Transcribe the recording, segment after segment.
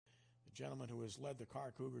a gentleman who has led the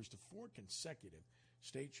Car Cougars to 4 consecutive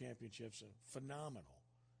state championships, a phenomenal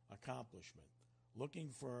accomplishment. Looking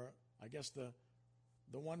for, I guess, the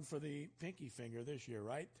one for the pinky finger this year,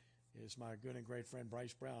 right, is my good and great friend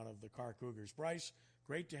Brice Brown of the Car Cougars. Brice,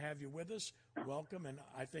 great to have you with us. Welcome, and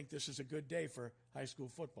I think this is a good day for high school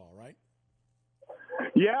football, right?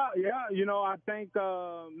 Yeah. I think,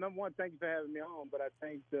 number one, thank you for having me on, but I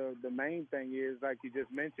think the main thing is, like you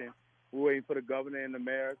just mentioned, we're waiting for the governor and the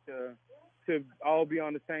mayor to all be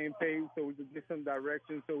on the same page so we could get some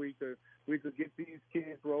direction so we could get these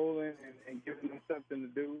kids rolling and give them something to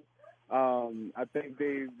do. I think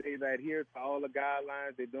they've adhered to all the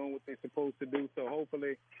guidelines. They're doing what they're supposed to do. So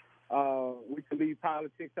hopefully we can leave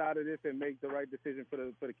politics out of this and make the right decision for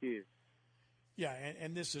the kids. Yeah,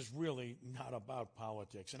 and this is really not about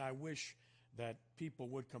politics. And I wish that people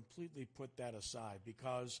would completely put that aside,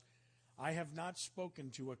 because I have not spoken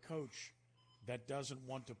to a coach that doesn't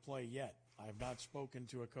want to play yet. I have not spoken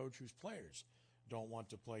to a coach whose players don't want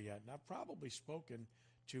to play yet. And I've probably spoken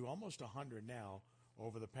to almost 100 now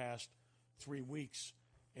over the past 3 weeks.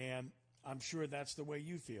 And I'm sure that's the way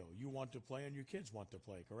you feel. You want to play and your kids want to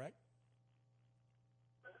play, correct?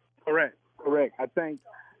 Correct. I think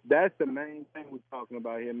that's the main thing we're talking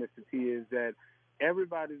about here, Mr. T, is that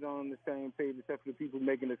everybody's on the same page except for the people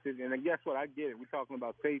making decisions. And guess what? I get it. We're talking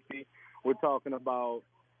about safety. We're talking about,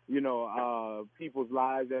 people's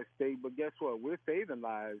lives at stake. But guess what? We're saving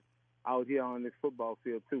lives out here on this football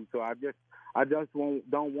field too. So I just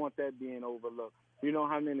don't want that being overlooked. You know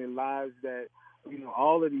how many lives that,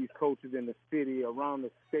 all of these coaches in the city, around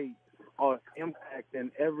the state, are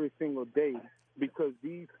impacting every single day because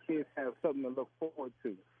these kids have something to look forward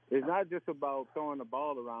to. It's not just about throwing the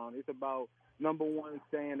ball around. It's about, number one,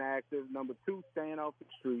 staying active, number two, staying off the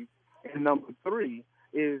streets, and number three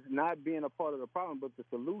is not being a part of the problem but the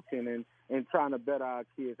solution and trying to better our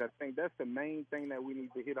kids. I think that's the main thing that we need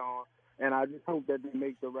to hit on, and I just hope that they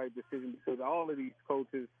make the right decision, because all of these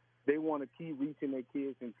coaches, they want to keep reaching their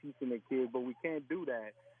kids and teaching their kids, but we can't do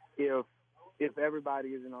that if everybody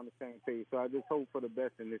isn't on the same page. So I just hope for the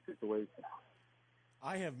best in this situation.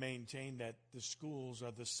 I have maintained that the schools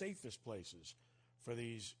are the safest places for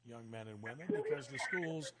these young men and women, because the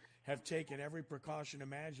schools have taken every precaution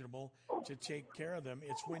imaginable to take care of them.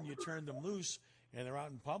 It's when you turn them loose and they're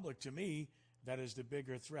out in public, to me, that is the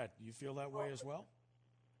bigger threat. Do you feel that way as well?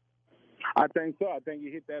 I think so. I think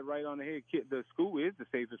you hit that right on the head. The school is the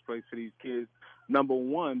safest place for these kids, number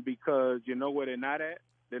one, because you know where they're not at?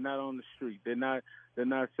 They're not on the street. They're not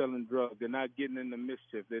selling drugs. They're not getting into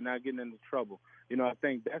mischief. They're not getting into trouble. I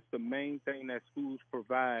think that's the main thing that schools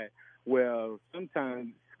provide. Well,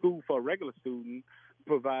 sometimes school for a regular student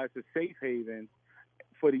provides a safe haven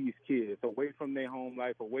for these kids, away from their home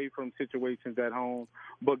life, away from situations at home.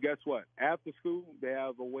 But guess what? After school, they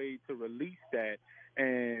have a way to release that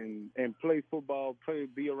and play football,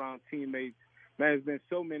 be around teammates. Man, there's been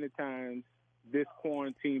so many times this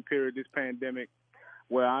quarantine period, this pandemic,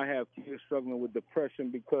 where I have kids struggling with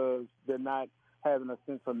depression because they're not having a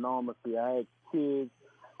sense of normalcy. I had kids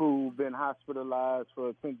who've been hospitalized for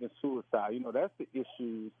attempting suicide. That's the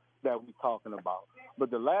issues that we're talking about. But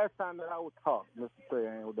the last time that I was taught, Mr.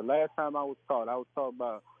 Trahan, I was taught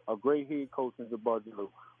by a great head coach in Zabarjaloo,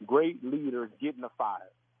 great leaders getting the fire.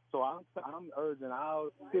 So I'm urging our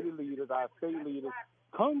city leaders, our state leaders,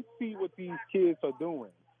 come see what these kids are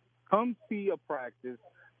doing. Come see a practice.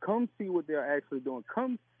 Come see what they're actually doing.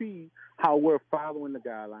 Come see how we're following the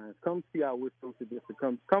guidelines. Come see how we're supposed to do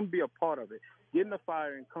it. Come be a part of it. Get in the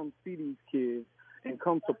fire and come see these kids and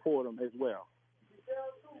come support them as well.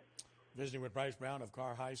 Visiting with Brice Brown of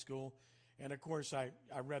Carr High School. And, of course, I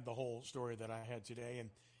read the whole story that I had today.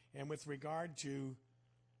 And with regard to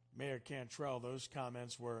Mayor Cantrell, those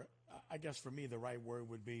comments were, I guess for me the right word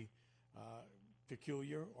would be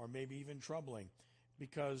peculiar or maybe even troubling,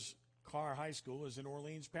 because Carr High School is in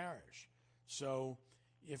Orleans Parish. So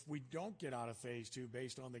if we don't get out of Phase 2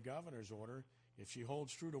 based on the governor's order, if she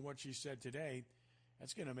holds true to what she said today,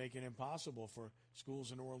 that's going to make it impossible for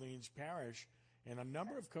schools in Orleans Parish. And a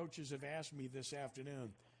number of coaches have asked me this afternoon,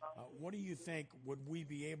 what do you think, would we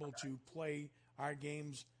be able to play our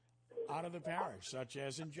games out of the parish, such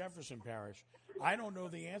as in Jefferson Parish? I don't know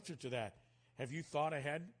the answer to that. Have you thought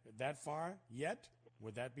ahead that far yet?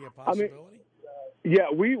 Would that be a possibility? Yeah,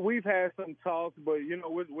 we've had some talks, but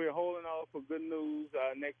we're holding off for good news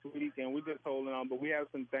next week, and we're just holding on. But we have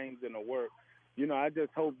some things in the work. I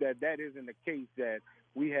just hope that isn't the case, that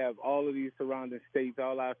we have all of these surrounding states,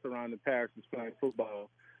 all our surrounding parishes playing football,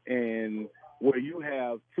 and where you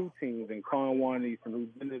have two teams in Cornwall and Eastern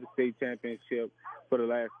who've been to the state championship for the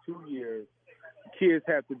last 2 years, kids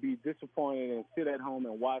have to be disappointed and sit at home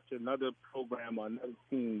and watch another program or another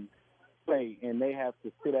team play, and they have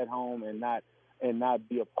to sit at home and not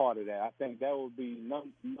be a part of that. I think that would be number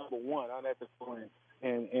one, unethical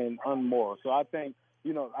and unmoral. So I think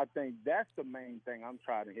that's the main thing I'm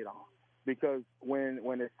trying to hit on, because when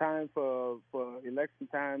it's time for election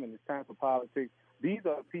time and it's time for politics, these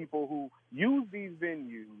are people who use these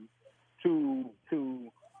venues to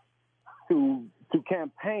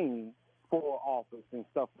campaign for office and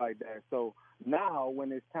stuff like that. So now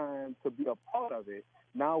when it's time to be a part of it,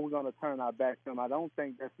 now we're going to turn our backs on them. I don't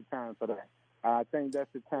think that's the time for that. I think that's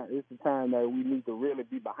the time. It's the time that we need to really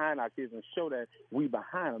be behind our kids and show that we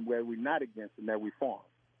behind them, where we're not against them, that we for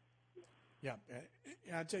them.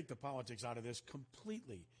 Yeah, I take the politics out of this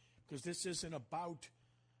completely, because this isn't about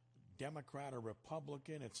Democrat or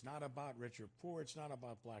Republican. It's not about rich or poor. It's not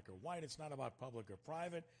about black or white. It's not about public or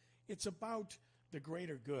private. It's about the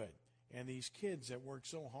greater good. And these kids that work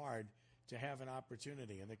so hard to have an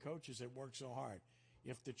opportunity, and the coaches that work so hard.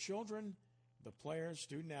 If the children, the players,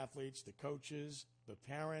 student athletes, the coaches, the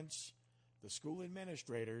parents, the school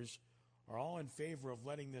administrators are all in favor of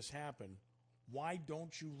letting this happen, why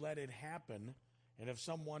don't you let it happen? And if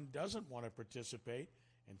someone doesn't want to participate,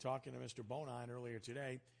 and talking to Mr. Bonine earlier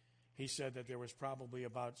today, he said that there was probably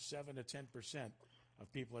about 7 to 10%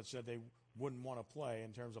 of people that said they wouldn't want to play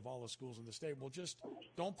in terms of all the schools in the state. Well, just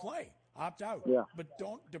don't play. Opt out. Yeah. But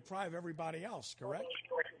don't deprive everybody else, correct?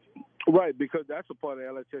 Right, because that's a part of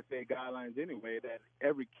LHSAA guidelines anyway, that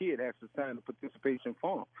every kid has to sign a participation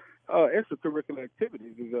form. Extracurricular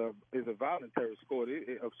activities is a voluntary sport. It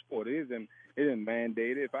isn't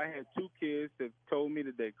mandated. If I had two kids that told me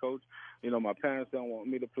today, Coach, my parents don't want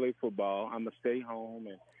me to play football, I'm going to stay home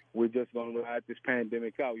and we're just going to ride this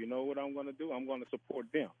pandemic out. You know what I'm going to do? I'm going to support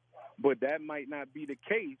them. But that might not be the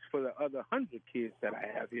case for the other 100 kids that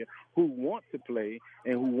I have here who want to play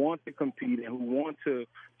and who want to compete and who want to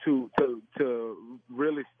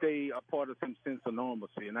really stay a part of some sense of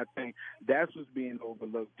normalcy. And I think that's what's being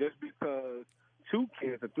overlooked. Just because 2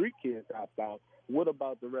 kids or 3 kids opt out, what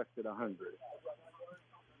about the rest of the 100?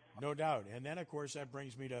 No doubt. And then, of course, that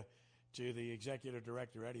brings me to the executive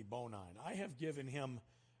director, Eddie Bonine. I have given him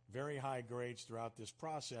very high grades throughout this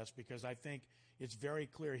process because I think it's very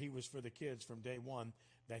clear he was for the kids from day one,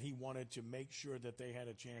 that he wanted to make sure that they had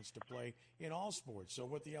a chance to play in all sports. So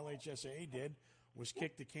what the LHSAA did was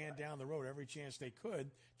kick the can down the road every chance they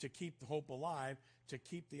could to keep the hope alive, to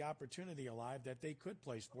keep the opportunity alive that they could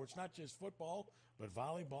play sports, not just football, but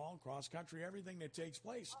volleyball, cross country, everything that takes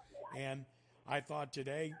place. And I thought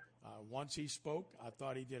today, once he spoke, I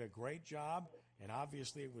thought he did a great job. And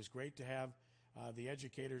obviously it was great to have the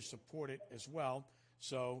educators support it as well.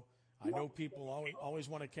 So I know people always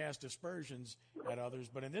want to cast aspersions at others,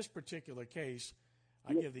 but in this particular case,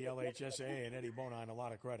 I give the LHSAA and Eddie Bonine a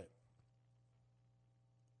lot of credit.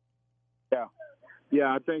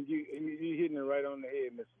 Yeah, I think you're hitting it right on the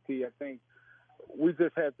head, Mr. T. I think we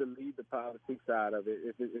just have to leave the politics out of it.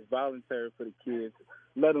 If it's voluntary for the kids,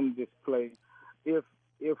 let them just play. If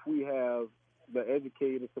we have the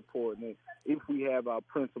educators supporting it, if we have our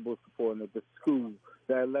principals supporting it, the school,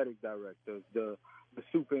 the athletic directors, the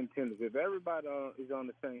superintendents, if everybody is on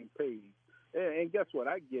the same page, and guess what?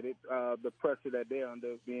 I get it, the pressure that they're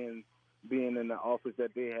under being in the office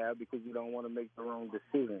that they have, because you don't want to make the wrong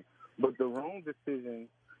decision. But the wrong decision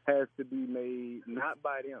has to be made not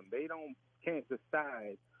by them. They can't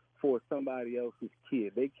decide for somebody else's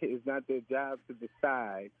kid. It's not their job to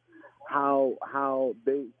decide how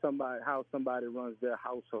somebody runs their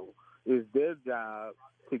household. It's their job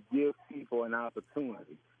to give people an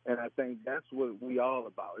opportunity. And I think that's what we all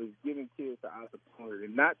about, is giving kids the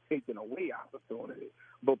opportunity, not taking away opportunity,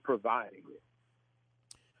 but providing it.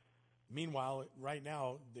 Meanwhile, right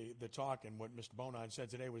now, the talk and what Mr. Bonine said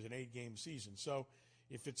today was an 8-game season. So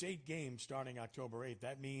if it's 8 games starting October 8th,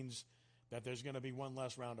 that means that there's going to be one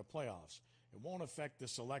less round of playoffs. It won't affect the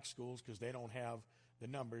select schools because they don't have the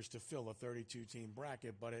numbers to fill a 32-team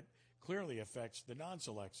bracket, but it clearly affects the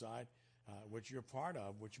non-select side, which you're part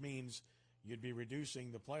of, which means you'd be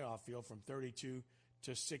reducing the playoff field from 32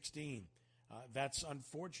 to 16. That's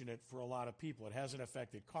unfortunate for a lot of people. It hasn't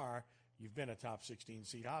affected Carr. You've been a top 16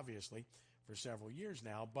 seed, obviously, for several years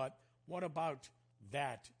now. But what about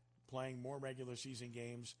that, playing more regular season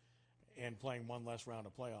games and playing one less round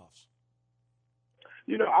of playoffs?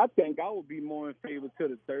 I think I would be more in favor to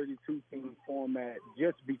the 32-team format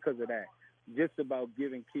just because of that, just about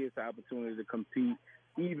giving kids the opportunity to compete,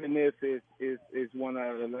 even if it's one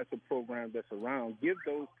of the lesser programs that's around. Give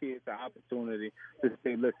those kids the opportunity to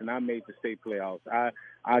say, listen, I made the state playoffs.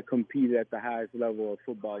 I competed at the highest level of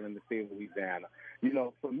football in the state of Louisiana.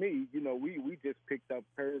 For me, we just picked up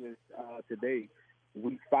Curtis today,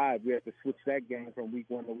 week 5. We have to switch that game from week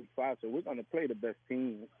 1 to week 5, so we're going to play the best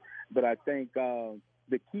teams. But I think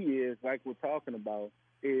the key is, like we're talking about,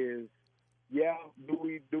 is do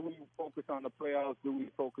we focus on the playoffs? Do we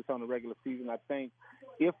focus on the regular season? I think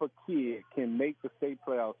if a kid can make the state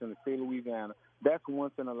playoffs in the state of Louisiana, that's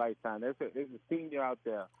once in a lifetime. There's a senior out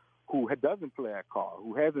there who doesn't play at Carr,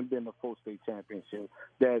 who hasn't been to full state championship,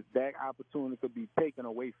 that opportunity could be taken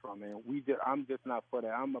away from him. I'm just not for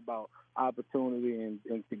that. I'm about opportunity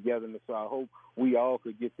and togetherness. So I hope we all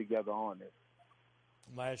could get together on this.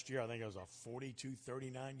 Last year, I think it was a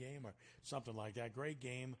 42-39 game or something like that. Great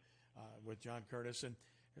game with John Curtis. And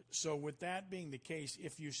so with that being the case,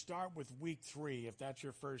 if you start with week 3, if that's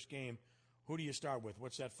your first game, who do you start with?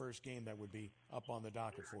 What's that first game that would be up on the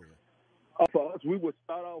docket for you? For us, we would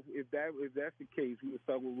start off, if that's the case, we would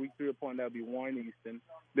start with week 3 upon that would be Warren Easton.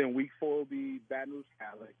 Then week 4 will be Baton Rouge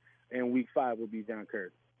Catholic. And week 5 will be John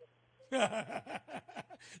Curtis.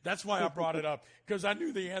 That's why I brought it up, because I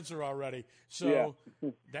knew the answer already. So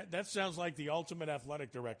that sounds like the ultimate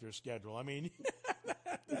athletic director schedule. I mean,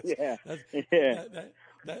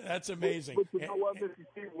 that's amazing. But you know what, Mr.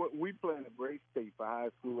 T, we play in a great state for high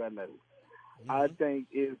school athletics. Mm-hmm. I think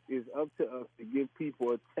it's up to us to give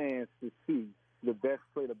people a chance to see the best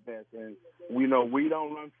play the best. And we know we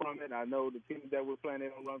don't run from it. I know the teams that we're playing, they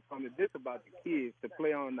don't run from it. This is about the kids to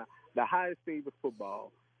play on the highest stage of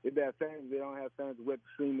football. If they have fans, they don't have fans to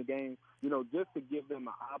stream the game, just to give them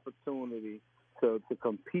an opportunity to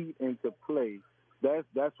compete and to play.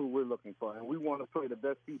 That's what we're looking for. And we want to play the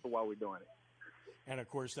best people while we're doing it. And, of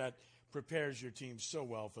course, that prepares your team so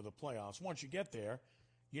well for the playoffs. Once you get there,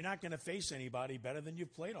 you're not going to face anybody better than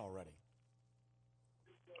you've played already.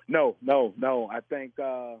 No. I think,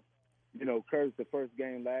 Curtis, the first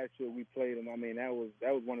game last year we played him. I mean, that was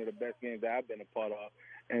one of the best games that I've been a part of.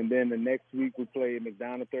 And then the next week we played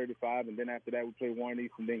McDonald 35, and then after that we played Warren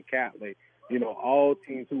East and then Catley. All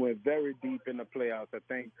teams who went very deep in the playoffs. I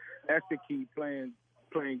think that's the key, playing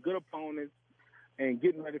good opponents and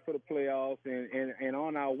getting ready for the playoffs and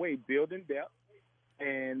on our way, building depth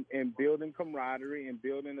and building camaraderie and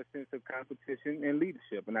building a sense of competition and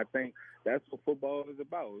leadership. And I think that's what football is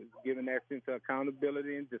about, is giving that sense of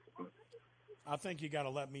accountability and discipline. I think you got to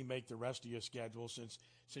let me make the rest of your schedule since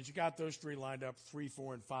you got those 3 lined up, 3,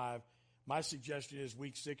 4, and 5. My suggestion is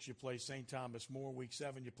week 6 you play St. Thomas More, week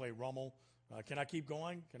 7 you play Rummel. Can I keep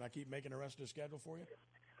going? Can I keep making the rest of the schedule for you?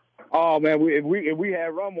 Oh man, if we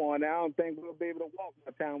had Rummel on, I don't think we'll be able to walk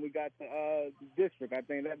by the time we got to the district. I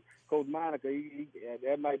think that Coach Monica,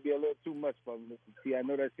 that might be a little too much for Mr. T. I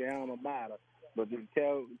know that's your alma mater. But to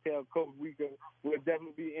tell Coach we'll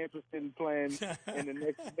definitely be interested in playing in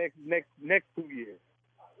the next 2 years.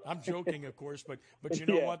 I'm joking, of course, but you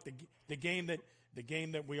know what? The game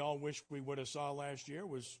that we all wish we would have saw last year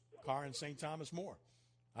was Carr and St. Thomas More.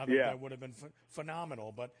 I think that would have been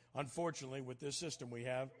phenomenal. But unfortunately, with this system we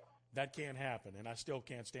have, that can't happen, and I still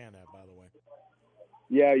can't stand that. By the way.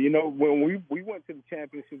 Yeah, when we went to the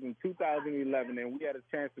championship in 2011, and we had a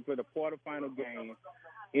chance to play the quarterfinal game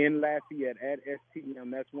in Lafayette at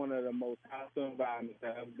STM. That's one of the most hostile environments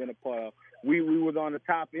that I've been a part of. We was on the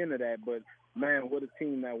top end of that, but, man, what a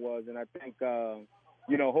team that was. And I think,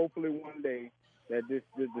 hopefully one day that the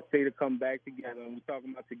state will come back together. And we're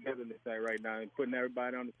talking about togetherness right now and putting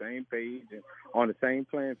everybody on the same page and on the same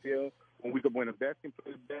playing field. And we could win the best and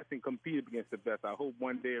play the best and compete against the best. I hope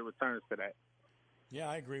one day it returns to that. Yeah,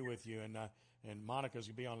 I agree with you. And Monica's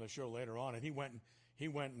going to be on the show later on. And he went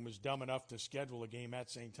and was dumb enough to schedule a game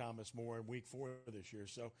at St. Thomas More in week 4 this year.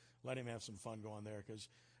 So let him have some fun going there, because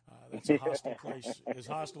that's a hostile place, as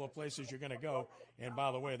hostile a place as you're going to go. And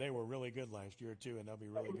by the way, they were really good last year too, and they'll be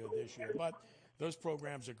really good this year. But those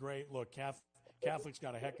programs are great. Look, Catholic's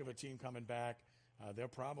got a heck of a team coming back. They'll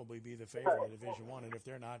probably be the favorite in Division I, and if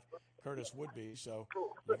they're not, Curtis would be. So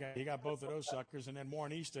you got both of those suckers, and then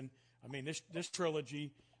Warren Easton. I mean, this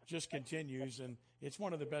trilogy just continues, and it's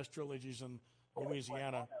one of the best trilogies in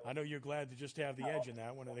Louisiana. I know you're glad to just have the edge in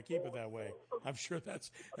that one and to keep it that way. I'm sure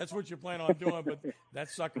that's what you plan on doing, but that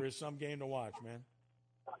sucker is some game to watch, man.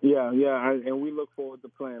 Yeah, and we look forward to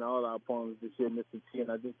playing all our opponents this year, Mr. T,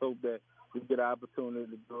 and I just hope that we get an opportunity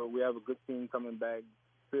to do it. We have a good team coming back,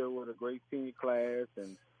 filled with a great senior class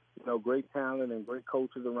and, great talent and great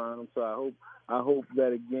coaches around them. So I hope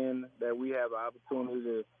that, again, that we have an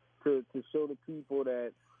opportunity to show the people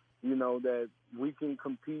that, that we can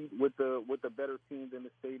compete with the better teams in the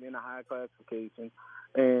state in a high classification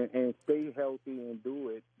and stay healthy and do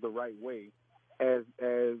it the right way as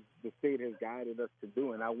the state has guided us to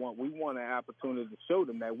do. And we want an opportunity to show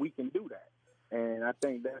them that we can do that. And I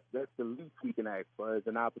think that's the least we can ask for as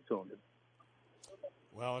an opportunity.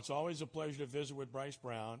 Well, it's always a pleasure to visit with Brice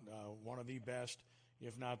Brown, one of the best,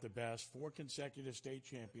 if not the best. 4 consecutive state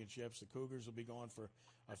championships. The Cougars will be going for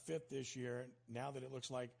a 5th this year. Now that it looks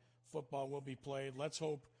like football will be played, let's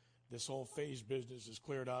hope this whole phase business is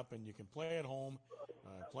cleared up and you can play at home,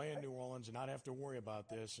 play in New Orleans, and not have to worry about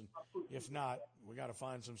this. And if not, we got to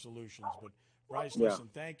find some solutions. But, Brice, listen,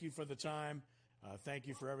 thank you for the time. Thank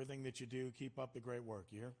you for everything that you do. Keep up the great work.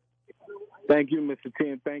 You hear? Thank you, Mr. T,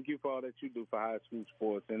 and thank you for all that you do for high school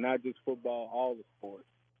sports, and not just football, all the sports.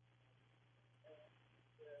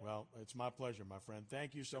 Well, it's my pleasure, my friend.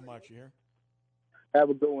 Thank you so much. You hear? Have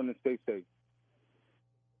a good one and stay safe.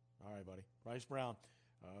 All right, buddy. Brice Brown,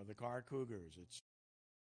 the Carr Cougars.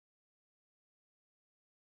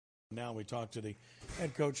 Now we talk to the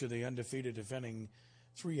head coach of the undefeated defending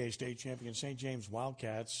 3A state champion St. James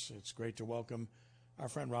Wildcats. It's great to welcome our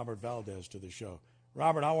friend Robert Valdez to the show.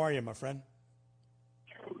 Robert, how are you, my friend?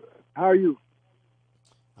 How are you?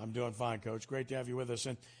 I'm doing fine, Coach. Great to have you with us.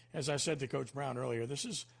 And as I said to Coach Brown earlier, this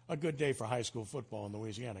is a good day for high school football in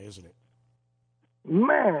Louisiana, isn't it?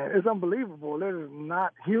 Man, it's unbelievable. It is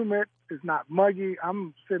not humid. It's not muggy.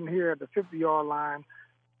 I'm sitting here at the 50-yard line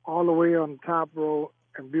all the way on the top row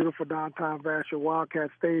in beautiful downtown Vassar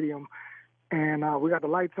Wildcat Stadium. And we got the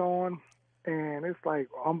lights on, and it's like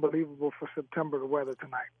unbelievable for September, the weather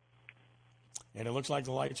tonight. And it looks like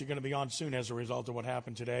the lights are going to be on soon as a result of what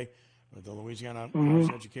happened today with the Louisiana House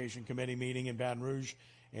Education Committee meeting in Baton Rouge.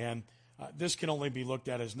 And this can only be looked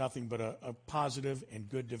at as nothing but a positive and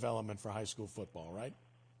good development for high school football, right?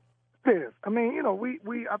 It is. I mean, you know,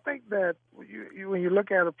 I think that when you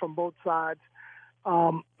look at it from both sides,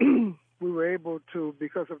 we were able to,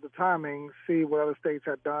 because of the timing, see what other states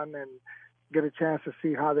had done and get a chance to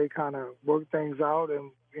see how they kind of work things out.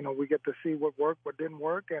 And, you know, we get to see what worked, what didn't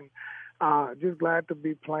work. And just glad to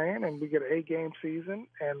be playing. And we get an 8-game season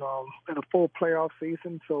and a full playoff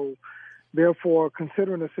season. So, therefore,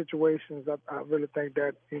 considering the situations, I really think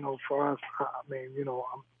that, you know, for us, I mean, you know,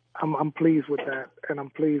 I'm pleased with that. And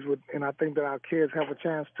and I think that our kids have a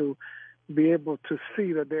chance to be able to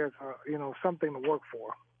see that there's, you know, something to work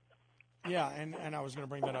for. Yeah, and I was going to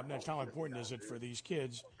bring that up next. How important is it for these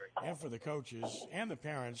kids and for the coaches and the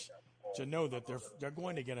parents to know that they're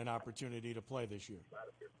going to get an opportunity to play this year?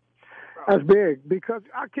 That's big because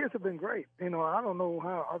our kids have been great. You know, I don't know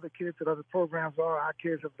how other kids at other programs are. Our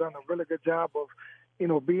kids have done a really good job of, you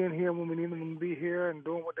know, being here when we needed them to be here and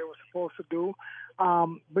doing what they were supposed to do.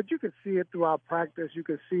 But you could see it throughout practice. You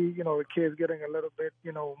could see, you know, the kids getting a little bit,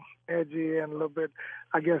 you know, edgy and a little bit,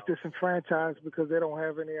 I guess, disenfranchised because they don't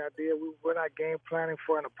have any idea. We're not game planning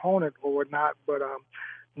for an opponent or whatnot. But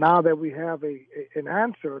now that we have an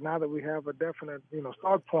answer, now that we have a definite, you know,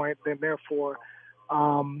 start point, then therefore,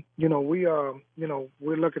 you know,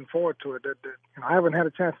 we're looking forward to it. I haven't had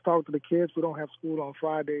a chance to talk to the kids. We don't have school on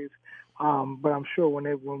Fridays, but I'm sure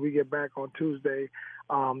when we get back on Tuesday,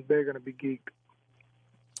 they're going to be geeked.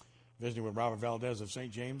 Visiting with Robert Valdez of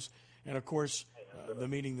St. James. And, of course, the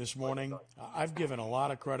meeting this morning, I've given a lot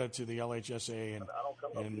of credit to the LHSAA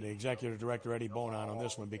and the Executive Director, Eddie Bonine, on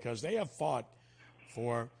this one because they have fought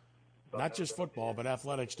for not just football but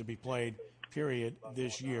athletics to be played, period,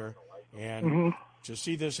 this year. And to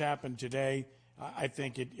see this happen today, I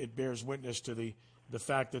think it bears witness to the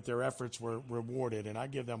fact that their efforts were rewarded, and I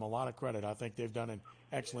give them a lot of credit. I think they've done an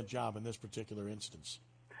excellent job in this particular instance.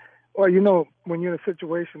 Well, you know, when you're in a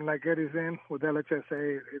situation like Eddie's in with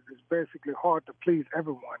LHSAA, it's basically hard to please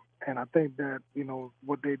everyone. And I think that, you know,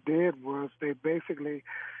 what they did was they basically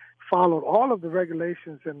followed all of the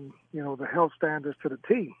regulations and, you know, the health standards to the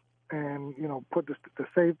T. And, you know, put the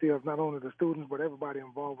safety of not only the students but everybody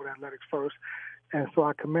involved with athletics first. And so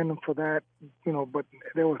I commend them for that, you know, but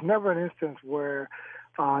there was never an instance where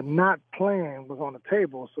not playing was on the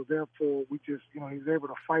table. So therefore, we just, you know, he was able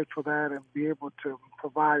to fight for that and be able to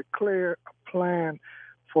provide a clear plan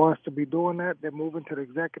for us to be doing that. They're moving to the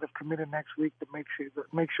executive committee next week to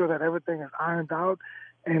make sure that everything is ironed out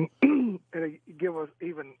and give us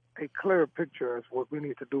even a clearer picture as what we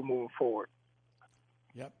need to do moving forward.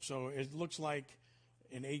 Yep. So it looks like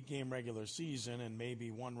an 8-game regular season and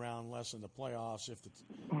maybe one round less in the playoffs if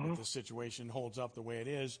the situation holds up the way it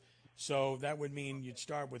is. So that would mean you'd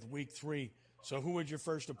start with week 3. So who would your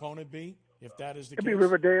first opponent be if that is the case? It'd be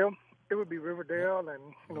Riverdale. It would be Riverdale,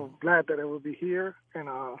 and, you know, glad that it would be here in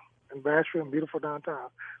Vassar, in beautiful downtown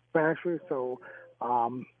Vassar. So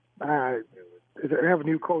I have a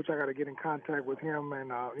new coach. I got to get in contact with him and,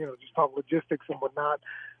 you know, just talk logistics and whatnot.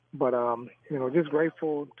 But, you know, just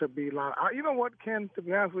grateful to be lined up. You know what, Ken, to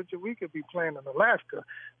be honest with you, we could be playing in Alaska.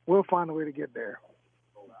 We'll find a way to get there.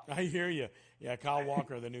 I hear you. Yeah, Kyle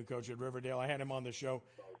Walker, the new coach at Riverdale. I had him on the show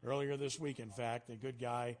earlier this week, in fact. A good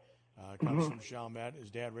guy, comes from Chalmette. His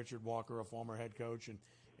dad, Richard Walker, a former head coach.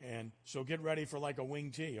 And so get ready for like a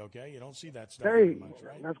wing tee, okay? You don't see that stuff very much,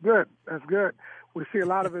 right? That's good. That's good. We see a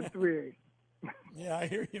lot of it 3A. Yeah, I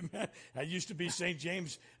hear you, man. I used to be St.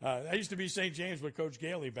 James. With Coach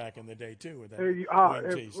Gailey back in the day, too. With that wing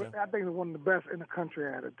tee, so. I think it's one of the best in the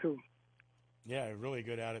country at it, too. Yeah, really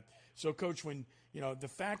good at it. So, Coach, when the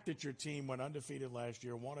fact that your team went undefeated last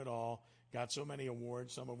year, won it all, got so many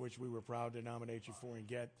awards, some of which we were proud to nominate you for and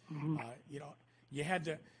get, you had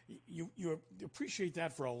to you appreciate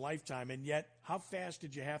that for a lifetime. And yet, how fast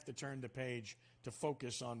did you have to turn the page to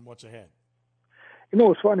focus on what's ahead?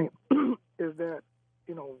 What's funny is that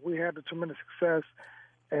we had the tremendous success,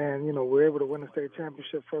 and we were able to win the state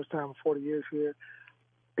championship first time in 40 years here.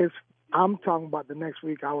 I'm talking about the next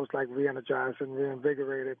week. I was like re-energized and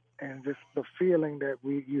reinvigorated, and just the feeling that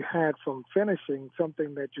you had from finishing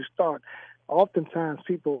something that you start. Oftentimes,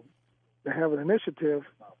 people they have an initiative,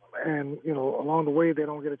 and along the way they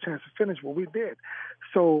don't get a chance to finish. Well, we did,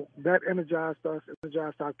 so that energized us,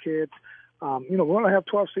 energized our kids. We only have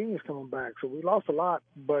 12 seniors coming back, so we lost a lot,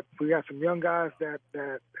 but we got some young guys that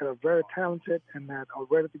are very talented and that are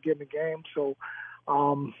ready to get in the game. So.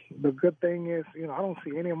 The good thing is, I don't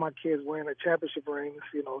see any of my kids wearing a championship rings,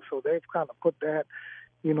 so they've kind of put that,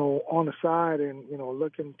 on the side and,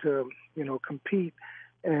 looking to, compete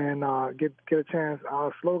and get a chance.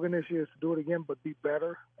 Our slogan this year is to do it again, but be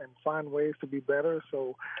better and find ways to be better.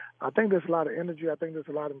 So I think there's a lot of energy. I think there's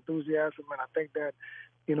a lot of enthusiasm, and I think that,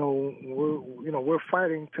 we're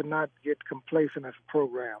fighting to not get complacent as a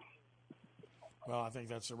program. Well, I think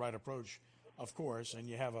that's the right approach, of course, and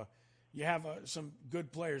you have some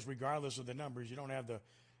good players regardless of the numbers. You don't have the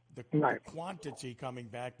quantity coming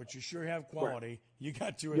back, but you sure have quality. Right. You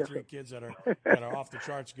got two or three kids that are off the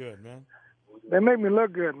charts good, man. They make me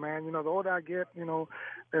look good, man. The older I get,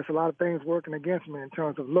 there's a lot of things working against me in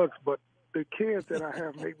terms of looks, but the kids that I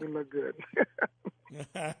have make me look good.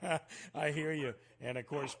 I hear you. And, of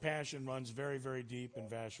course, passion runs very, very deep in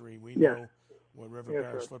Vacherie. We know what River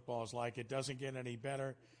Parish football is like. It doesn't get any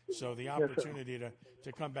better. So the opportunity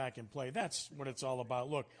to come back and play, that's what it's all about.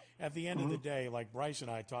 Look, at the end of the day, like Brice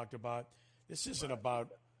and I talked about, this isn't about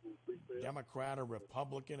Democrat or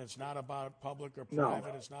Republican. It's not about public or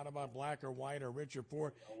private. No. It's not about black or white or rich or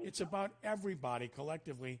poor. It's about everybody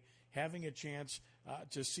collectively having a chance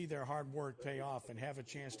to see their hard work pay off and have a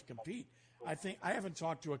chance to compete. I haven't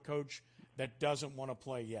talked to a coach that doesn't want to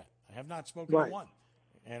play yet. I have not spoken to one.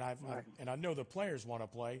 And I know the players want to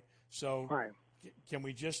play. So can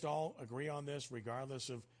we just all agree on this, regardless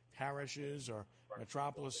of parishes or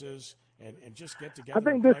metropolises, and just get together? I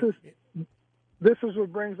think this is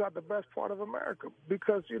what brings out the best part of America.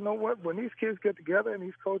 Because you know what? When these kids get together and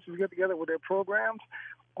these coaches get together with their programs,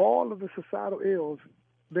 all of the societal ills,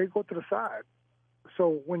 they go to the side.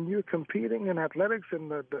 So when you're competing in athletics and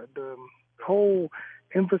the whole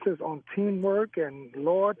emphasis on teamwork and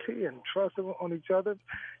loyalty and trust on each other,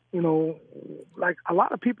 like a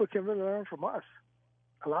lot of people can really learn from us.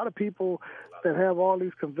 A lot of people that have all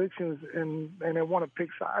these convictions and they want to pick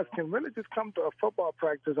sides can really just come to a football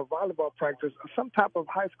practice, a volleyball practice, or some type of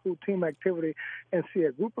high school team activity and see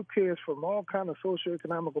a group of kids from all kind of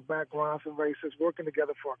socioeconomical backgrounds and races working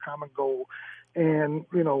together for a common goal. And,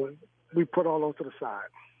 we put all those to the side.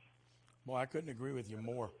 Well, I couldn't agree with you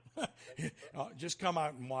more. Just come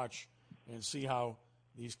out and watch and see how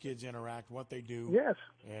these kids interact, what they do. Yes.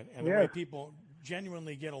 And the way people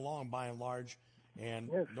genuinely get along by and large, and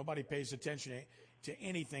nobody pays attention to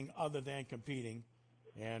anything other than competing.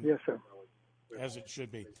 And yes, sir. As it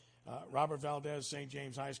should be. Robert Valdez, St.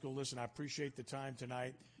 James High School. Listen, I appreciate the time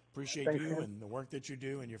tonight. Appreciate you and the work that you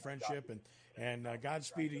do and your friendship. And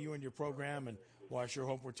Godspeed to you and your program. And, I sure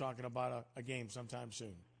hope we're talking about a game sometime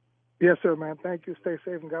soon. Yes, sir, man. Thank you. Stay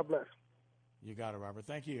safe and God bless. You got it, Robert.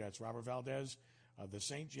 Thank you. That's Robert Valdez of the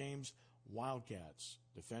St. James Wildcats,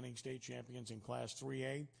 defending state champions in Class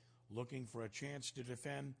 3A, looking for a chance to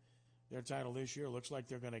defend their title this year. Looks like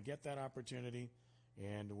they're going to get that opportunity,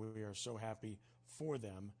 and we are so happy for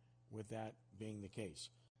them with that being the case.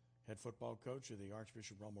 Head football coach of the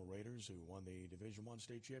Archbishop Rummel Raiders, who won the Division I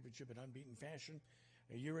state championship in unbeaten fashion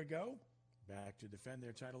a year ago, back to defend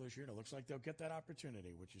their title this year. And it looks like they'll get that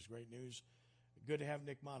opportunity, which is great news. Good to have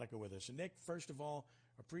Nick Monica with us. And Nick, first of all,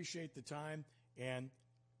 appreciate the time. And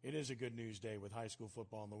it is a good news day with high school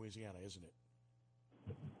football in Louisiana, isn't it?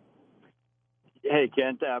 Hey,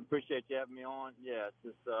 Kent, I appreciate you having me on. Yeah, it's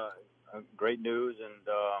just great news. And,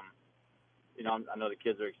 I know the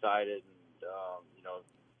kids are excited. And,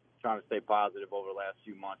 trying to stay positive over the last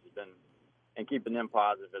few months has been keeping them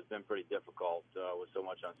positive has been pretty difficult with so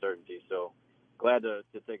much uncertainty. So glad to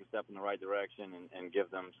take a step in the right direction and give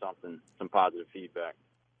them some positive feedback.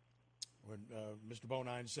 When Mr.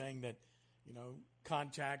 Bonine saying that,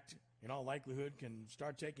 contact in all likelihood can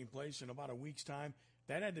start taking place in about a week's time,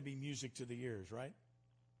 that had to be music to the ears, right?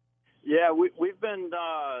 Yeah, we've been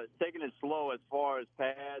taking it slow as far as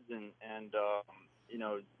pads and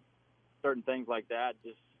certain things like that.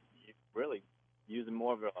 Just really using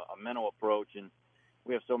more of a mental approach, and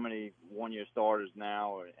we have so many one-year starters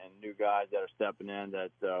now and new guys that are stepping in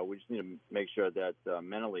that we just need to make sure that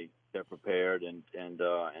mentally they're prepared and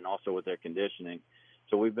also with their conditioning.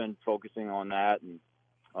 So we've been focusing on that, and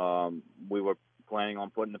we were planning on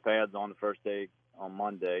putting the pads on the first day on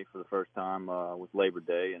Monday for the first time with Labor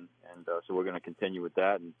Day, and so we're going to continue with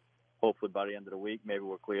that, and hopefully by the end of the week maybe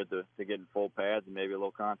we're cleared to get in full pads and maybe a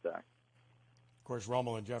little contact. Of course,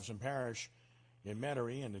 Rummel and Jefferson Parish in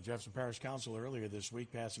Metairie, and the Jefferson Parish Council earlier this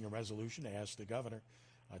week passing a resolution to ask the governor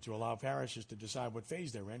to allow parishes to decide what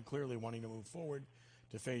phase they're in, clearly wanting to move forward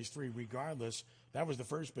to phase 3 regardless. That was the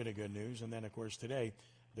first bit of good news, and then, of course, today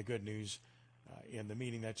the good news in the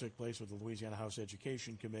meeting that took place with the Louisiana House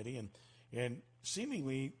Education Committee, and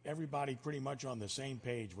seemingly everybody pretty much on the same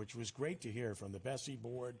page, which was great to hear, from the Bessie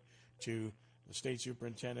Board to the State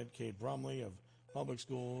Superintendent, Kate Brumley of Public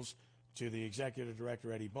Schools, to the Executive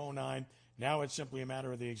Director, Eddie Bonine. Now it's simply a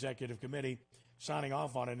matter of the Executive Committee signing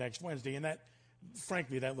off on it next Wednesday, and that,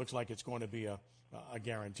 frankly, that looks like it's going to be a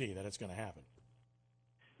guarantee that it's going to happen.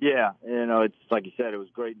 Yeah, it's like you said, it was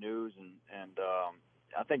great news, and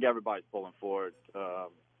I think everybody's pulling for it.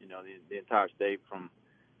 The entire state,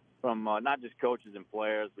 from not just coaches and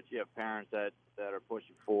players, but you have parents that are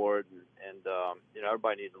pushing forward, and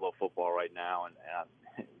everybody needs a little football right now,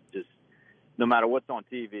 and just no matter what's on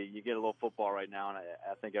TV, you get a little football right now, and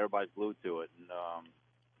I think everybody's glued to it, and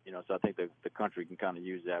so I think the country can kind of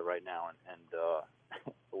use that right now, and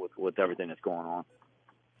with everything that's going on.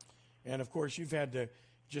 And of course, you've had to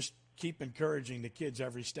just keep encouraging the kids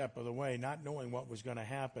every step of the way, not knowing what was going to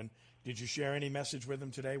happen. Did you share any message with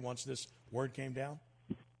them today once this word came down?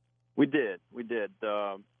 We did. It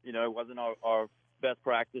wasn't our best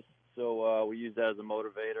practice, so we used that as a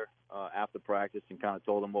motivator after practice and kind of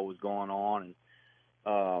told them what was going on.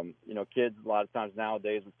 And, kids a lot of times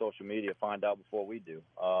nowadays with social media find out before we do.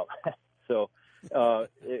 So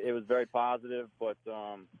it was very positive, but,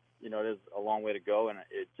 there's a long way to go. And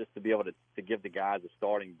just to be able to give the guys a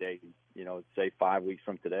starting date, say 5 weeks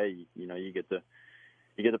from today, you get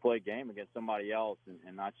to play a game against somebody else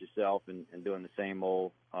and not yourself, and doing the same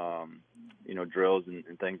old, drills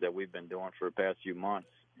and things that we've been doing for the past few months.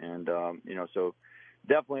 And, so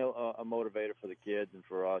definitely a motivator for the kids and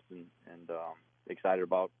for us, and excited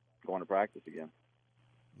about going to practice again.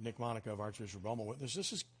 Nick Monica of Archbishop Rummel with us. This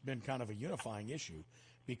has been kind of a unifying issue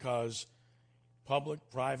because public,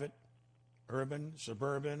 private, urban,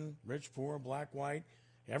 suburban, rich, poor, black, white,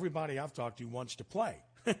 everybody I've talked to wants to play.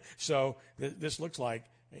 So this looks like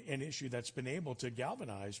an issue that's been able to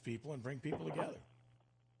galvanize people and bring people together.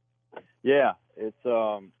 Yeah, it's,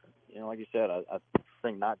 like you said, I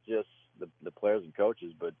think not just the players and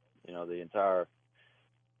coaches, but, the entire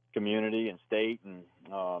community and state and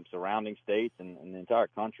surrounding states and the entire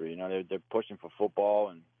country. They're pushing for football,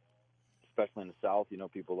 and especially in the South,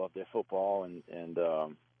 people love their football, and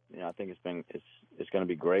I think it's going to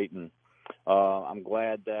be great. And I'm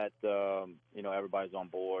glad that everybody's on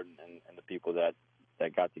board, and the people that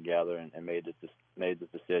got together and made this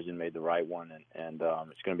decision, made the right one, and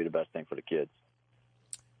it's going to be the best thing for the kids.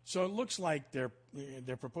 So it looks like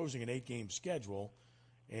they're proposing an 8-game schedule,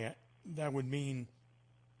 and that would mean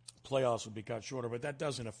playoffs would be cut shorter, but that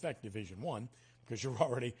doesn't affect Division I because you're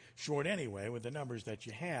already short anyway with the numbers that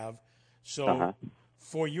you have. So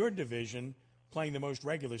for your division, playing the most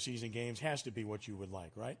regular season games has to be what you would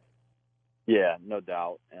like, right? Yeah, no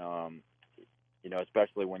doubt.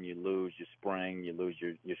 Especially when you lose your spring, you lose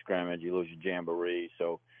your scrimmage, you lose your jamboree.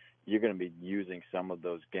 So you're going to be using some of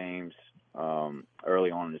those games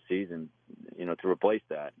early on in the season, to replace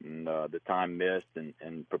that. And the time missed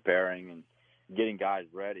and preparing and getting guys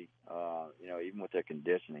ready, even with their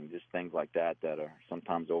conditioning, just things like that are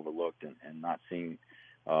sometimes overlooked and not seen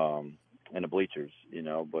in the bleachers,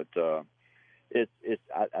 But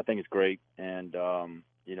I think it's great. And,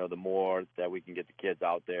 the more that we can get the kids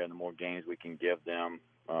out there and the more games we can give them,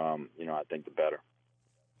 I think the better.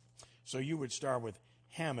 So you would start with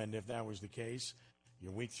Hammond if that was the case,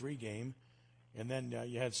 your Week 3 game, and then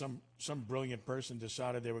you had some brilliant person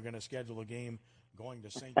decided they were going to schedule a game going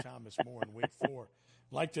to St. Thomas More in Week 4.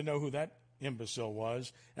 Like to know who that imbecile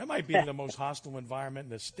was. That might be the most hostile environment in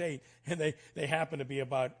the state, and they happen to be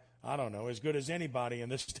about I don't know, as good as anybody in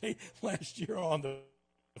this state last year on the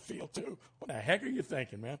field too. What the heck are you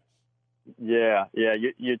thinking, man? Yeah,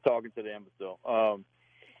 you're talking to the imbecile.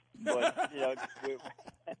 But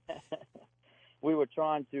we were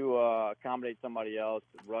trying to accommodate somebody else.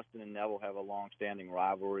 Ruston and Neville have a long-standing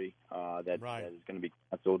rivalry that is going to be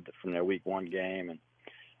canceled from their Week 1 game, and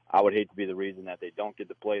I would hate to be the reason that they don't get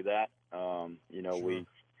to play that. Sure.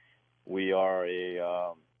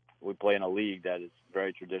 We play in a league that is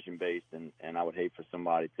very tradition-based, and I would hate for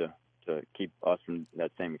somebody to keep us from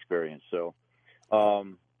that same experience. So,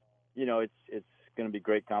 it's going to be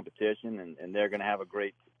great competition, and they're going to have a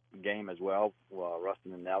great game as well,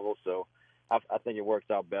 Ruston and Neville. So I think it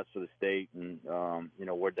works out best for the state, and,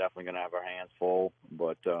 we're definitely going to have our hands full.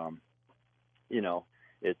 But,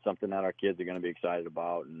 it's something that our kids are going to be excited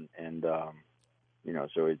about, and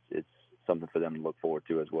so it's something for them to look forward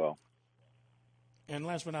to as well. And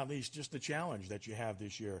last but not least, just the challenge that you have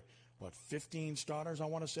this year. 15 starters, I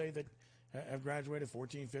want to say, that have graduated,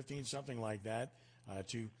 14, 15, something like that.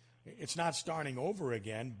 It's not starting over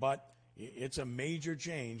again, but it's a major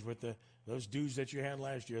change with those dudes that you had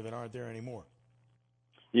last year that aren't there anymore.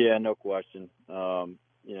 Yeah, no question.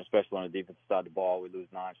 Especially on the defensive side of the ball, we lose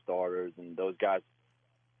 9 starters, and those guys,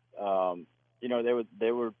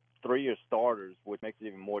 they were 3-year starters, which makes it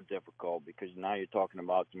even more difficult because now you're talking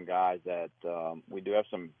about some guys that we do have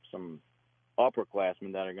some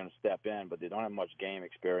upperclassmen that are going to step in, but they don't have much game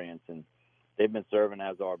experience, and they've been serving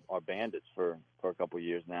as our bandits for a couple of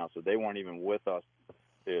years now, so they weren't even with us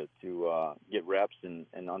to get reps and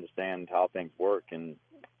understand how things work, and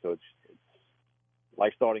so it's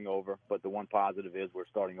like starting over. But the one positive is we're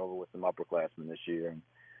starting over with some upperclassmen this year,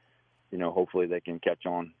 and hopefully they can catch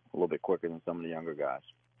on a little bit quicker than some of the younger guys.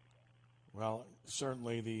 Well,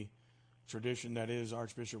 certainly the tradition that is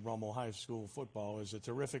Archbishop Rummel High School football is a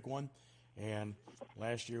terrific one, and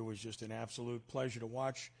last year was just an absolute pleasure to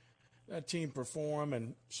watch that team perform,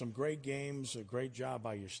 and some great games, a great job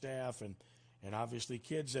by your staff, and obviously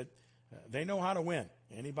kids that they know how to win.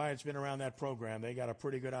 Anybody that's been around that program, they got a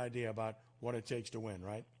pretty good idea about what it takes to win,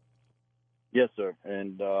 right? Yes, sir.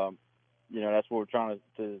 And, that's what we're trying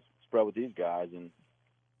to spread with these guys. And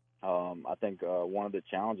I think one of the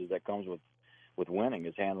challenges that comes with winning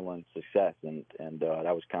is handling success. And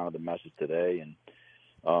that was kind of the message today. And,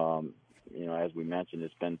 as we mentioned,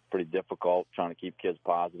 it's been pretty difficult trying to keep kids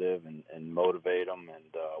positive and motivate them, and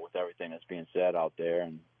with everything that's being said out there.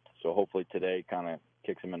 And so hopefully today kind of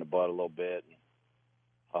kicks them in the butt a little bit.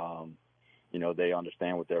 And, they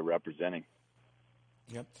understand what they're representing.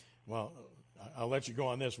 Yep. Well, I'll let you go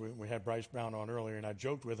on this. We had Brice Brown on earlier, and I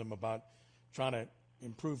joked with him about trying to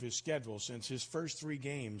improve his schedule, since his first 3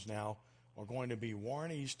 games now are going to be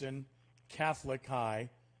Warren Easton, Catholic High,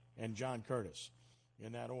 and John Curtis,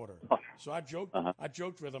 in that order. So I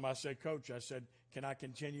joked with him. I said, Coach, can I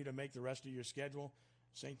continue to make the rest of your schedule?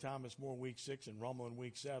 St. Thomas more Week 6 and Rummel in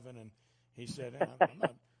Week 7. And he said,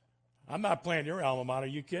 I'm not playing your alma mater. Are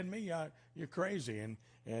you kidding me? You're crazy.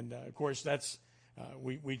 And of course, that's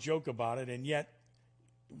we joke about it. And yet,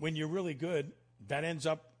 when you're really good, that ends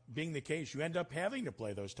up being the case. You end up having to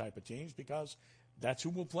play those type of teams because that's who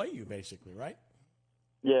will play you, basically, right?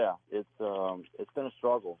 Yeah, it's been a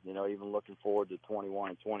struggle. Even looking forward to 21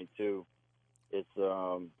 and 22,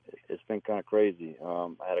 it's been kind of crazy. I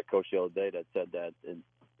had a coach the other day that said that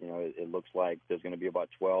it looks like there's going to be about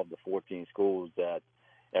 12 to 14 schools that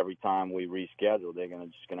every time we reschedule, they're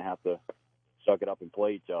just going to have to suck it up and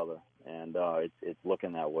play each other, and it's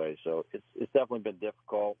looking that way. So it's definitely been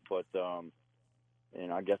difficult, but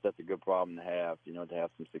I guess that's a good problem to have. To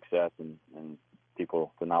have some success and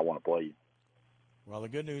people to not want to play you. Well, the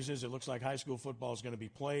good news is it looks like high school football is going to be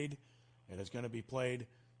played, and it's going to be played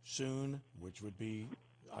soon, which would be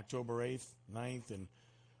October 8th, 9th. And,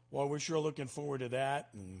 well, we're sure looking forward to that,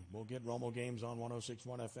 and we'll get Rummel games on 106.1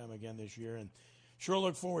 FM again this year. And sure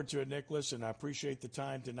look forward to it, Nicholas, and I appreciate the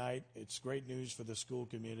time tonight. It's great news for the school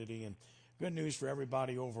community and good news for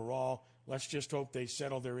everybody overall. Let's just hope they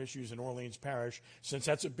settle their issues in Orleans Parish, since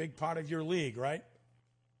that's a big part of your league, right?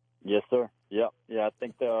 Yes, sir. Yeah. I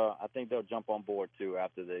think they'll jump on board too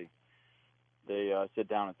after they sit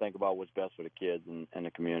down and think about what's best for the kids and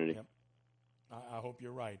the community. Yep. I hope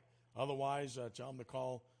you're right. Otherwise, tell them to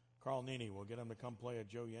call Carl Nini. We'll get him to come play at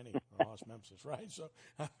Joe Yenny or Los Memphis, right? So,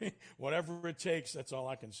 whatever it takes, that's all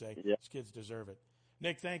I can say. Yeah. These kids deserve it.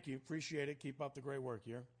 Nick, thank you. Appreciate it. Keep up the great work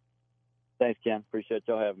here. Thanks, Ken. Appreciate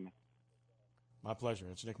y'all having me. My pleasure.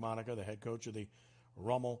 It's Nick Monica, the head coach of the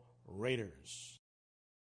Rummel Raiders.